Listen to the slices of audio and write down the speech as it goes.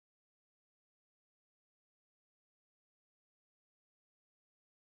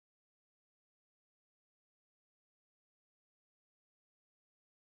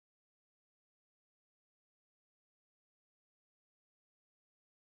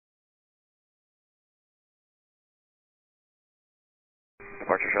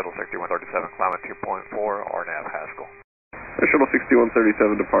Departure Shuttle 6137, climate 2.4, RNAV Haskell. Shuttle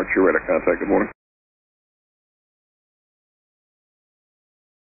 6137, departure, radar contact, good morning.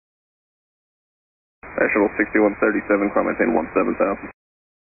 Shuttle 6137, climb maintain 17,000.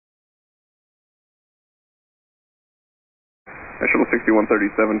 Shuttle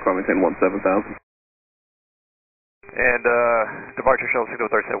 6137, climb maintain 17,000. And departure Shuttle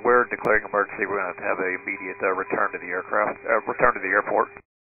 6137, we're declaring emergency. We're going to have an immediate return to the airport.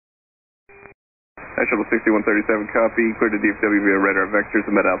 Shuttle 6137, copy. Clear to DFW via radar vectors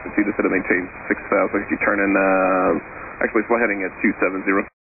and met altitude. Descend and maintain 6,000. You turn in, actually fly heading at 270.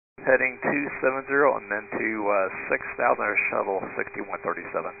 Heading 270 and then to 6,000 or Shuttle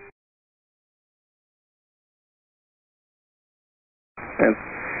 6137. And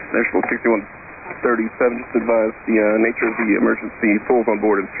Shuttle 6137, just advise the nature of the emergency, souls on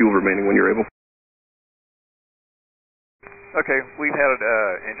board and fuel remaining when you're able. Okay, we've had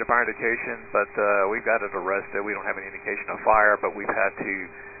engine fire indication, but we've got it arrested. We don't have any indication of fire, but we've had to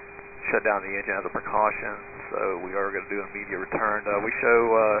shut down the engine as a precaution, so we are going to do an immediate return. We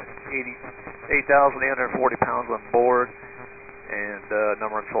show 8,840 pounds on board, and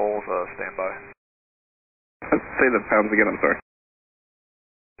number of souls standby. Say the pounds again, I'm sorry.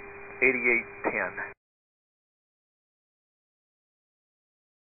 8810.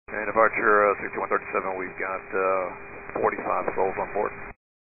 And departure 6137, we've got 45 souls on board.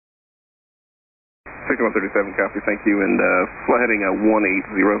 6137, copy, thank you, and fly heading at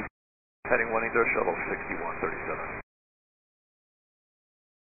 180. Heading 180, Shuttle 6137.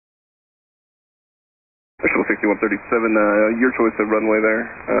 Shuttle 6137, your choice of runway there,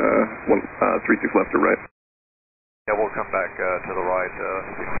 36 left or right? Yeah, we'll come back to the right.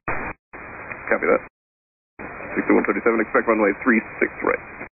 Copy that. 6137, expect runway 36 right.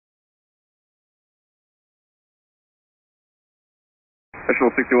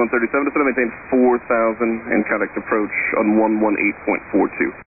 Shuttle 6137, descend and maintain 4,000 and contact approach on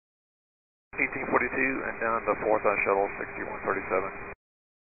 118.42. 1842 and down to 4,000 Shuttle 6137.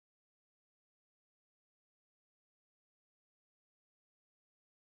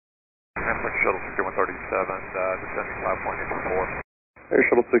 And Shuttle 6137, descending 5.84. Air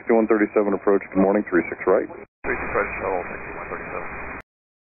Shuttle 6137, approach, good morning, 36 right. 36 right, Shuttle 6137.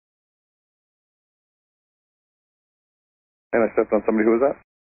 And I stepped on somebody, who was that?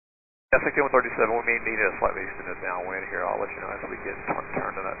 Yeah, 6137, we may need a slightly extended downwind here. I'll let you know as we get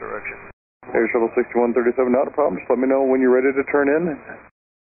turned in that direction. Air Shuttle 6137, not a problem. Just let me know when you're ready to turn in.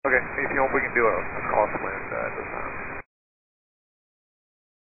 Okay, if you want, we can do a crosswind at this time.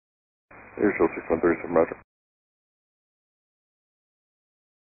 Air Shuttle 6137, roger.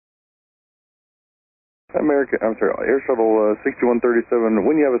 Air Shuttle 6137,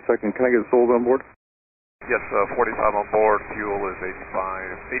 when you have a second, can I get souls on board? Yes, 45 on board, fuel is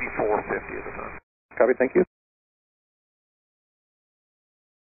 84.50 at the time. Copy, thank you.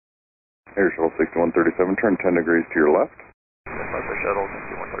 Air Shuttle 6137, turn 10 degrees to your left. Yes, Mesa Shuttle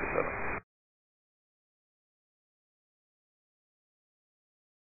 6137.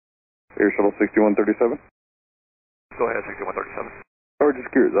 Air Shuttle 6137. Go ahead, 6137. Oh,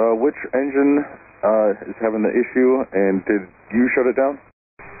 just curious, which engine is having the issue, and did you shut it down?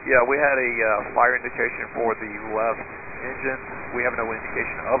 Yeah, we had a fire indication for the left engine. We have no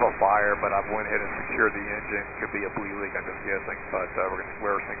indication of a fire, but I've went ahead and secured the engine. Could be a bleed leak, I'm just guessing, but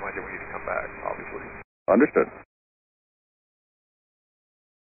we're a single engine. We need to come back, obviously. Understood.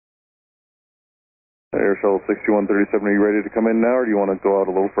 Air Shuttle 6137, are you ready to come in now, or do you want to go out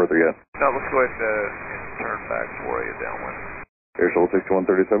a little further yet? No, let's go ahead and turn back for a downwind. Air Shuttle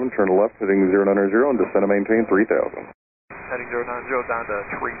 6137, turn to left, heading 090 and descend and maintain 3,000. Heading 090 down to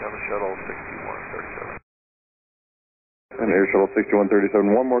 3,000 Shuttle 6137. And Air Shuttle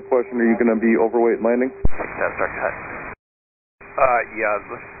 6137, one more question. Are you going to be overweight landing? That's our cut. Yeah,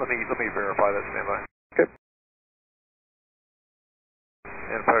 let me verify that, standby. Okay.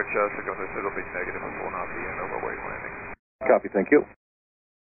 And approach 6137, it'll be negative, it will not be an overweight landing. Copy, thank you.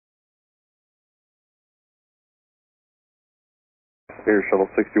 Air Shuttle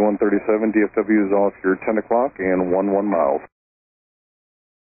 6137, DFW is off your 10 o'clock and 11 miles.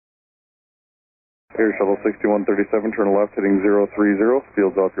 Air Shuttle 6137, turn left heading 030,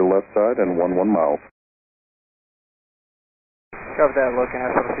 fields off your left side and 11 miles. Cover that, looking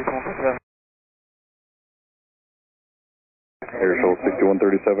at Shuttle 6137. Air Shuttle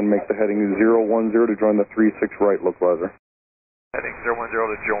 6137, make the heading 010 to join the 36 right localizer. Heading 010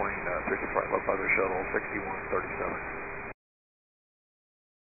 to join 36 right localizer Shuttle 6137.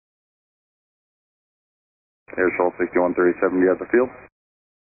 Air Shuttle 6137, you at the field?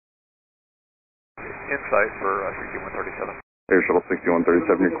 Insight for 6137. Air Shuttle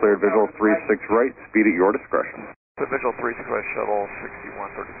 6137, you're cleared. Visual 36 right, speed at your discretion. The visual 36 right, Shuttle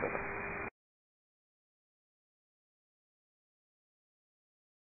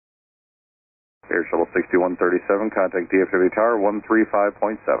 6137. Air Shuttle 6137, contact DFW Tower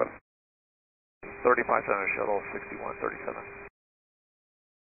 135.7. 35 Center, Shuttle 6137.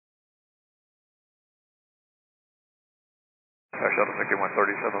 Shuttle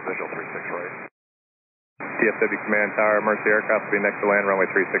 6137, visual 36 right. DFW Command Tower, emergency aircraft will be next to land, runway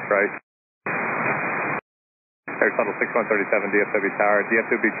 36 right. Air Shuttle 6137, DFW Tower.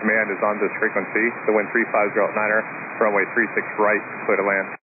 DFW Command is on this frequency. The wind 350 at 9er, runway 36 right, clear to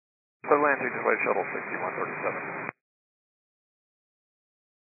land. Clear to land, 36 right, Shuttle 6137.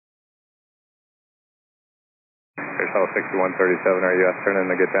 Air Shuttle 6137, are you turn in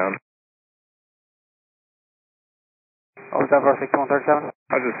to get down? Oh, is that for 6137?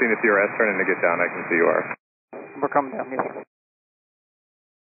 I was just seeing if you were turning to get down. I can see you are. We're coming down, yes.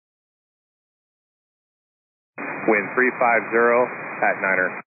 Wind 350 at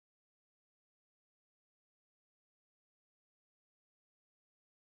 9er.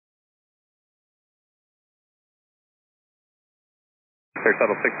 Air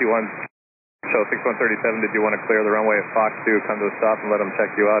Shuttle 6137, did you want to clear the runway at Fox 2, come to a stop and let them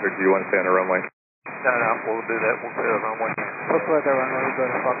check you out, or do you want to stay on the runway? No, we'll do that. We'll clear the runway. Let's let the runway go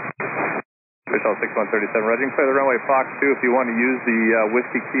to Fox. Air Shuttle 6137, Roger, you can clear the runway Fox 2 if you want to use the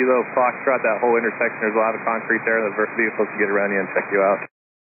Whiskey Kilo Foxtrot, that whole intersection, there's a lot of concrete there, the vehicles can get around you and check you out.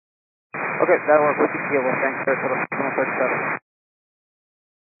 Okay, that'll work with the kilo. Thanks, Air Shuttle 6137.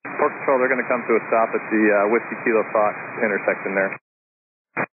 Port Control, they're going to come to a stop at the Whiskey Kilo Fox intersection there.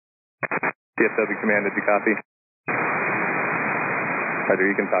 DFW Command, did you copy? Roger,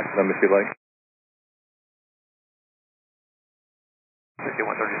 you can talk to them if you'd like.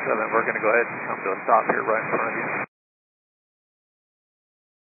 6137, we're going to go ahead and come to a stop here right in front of you.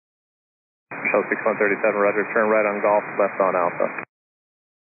 Shuttle 6137, Roger, turn right on Golf, left on Alpha.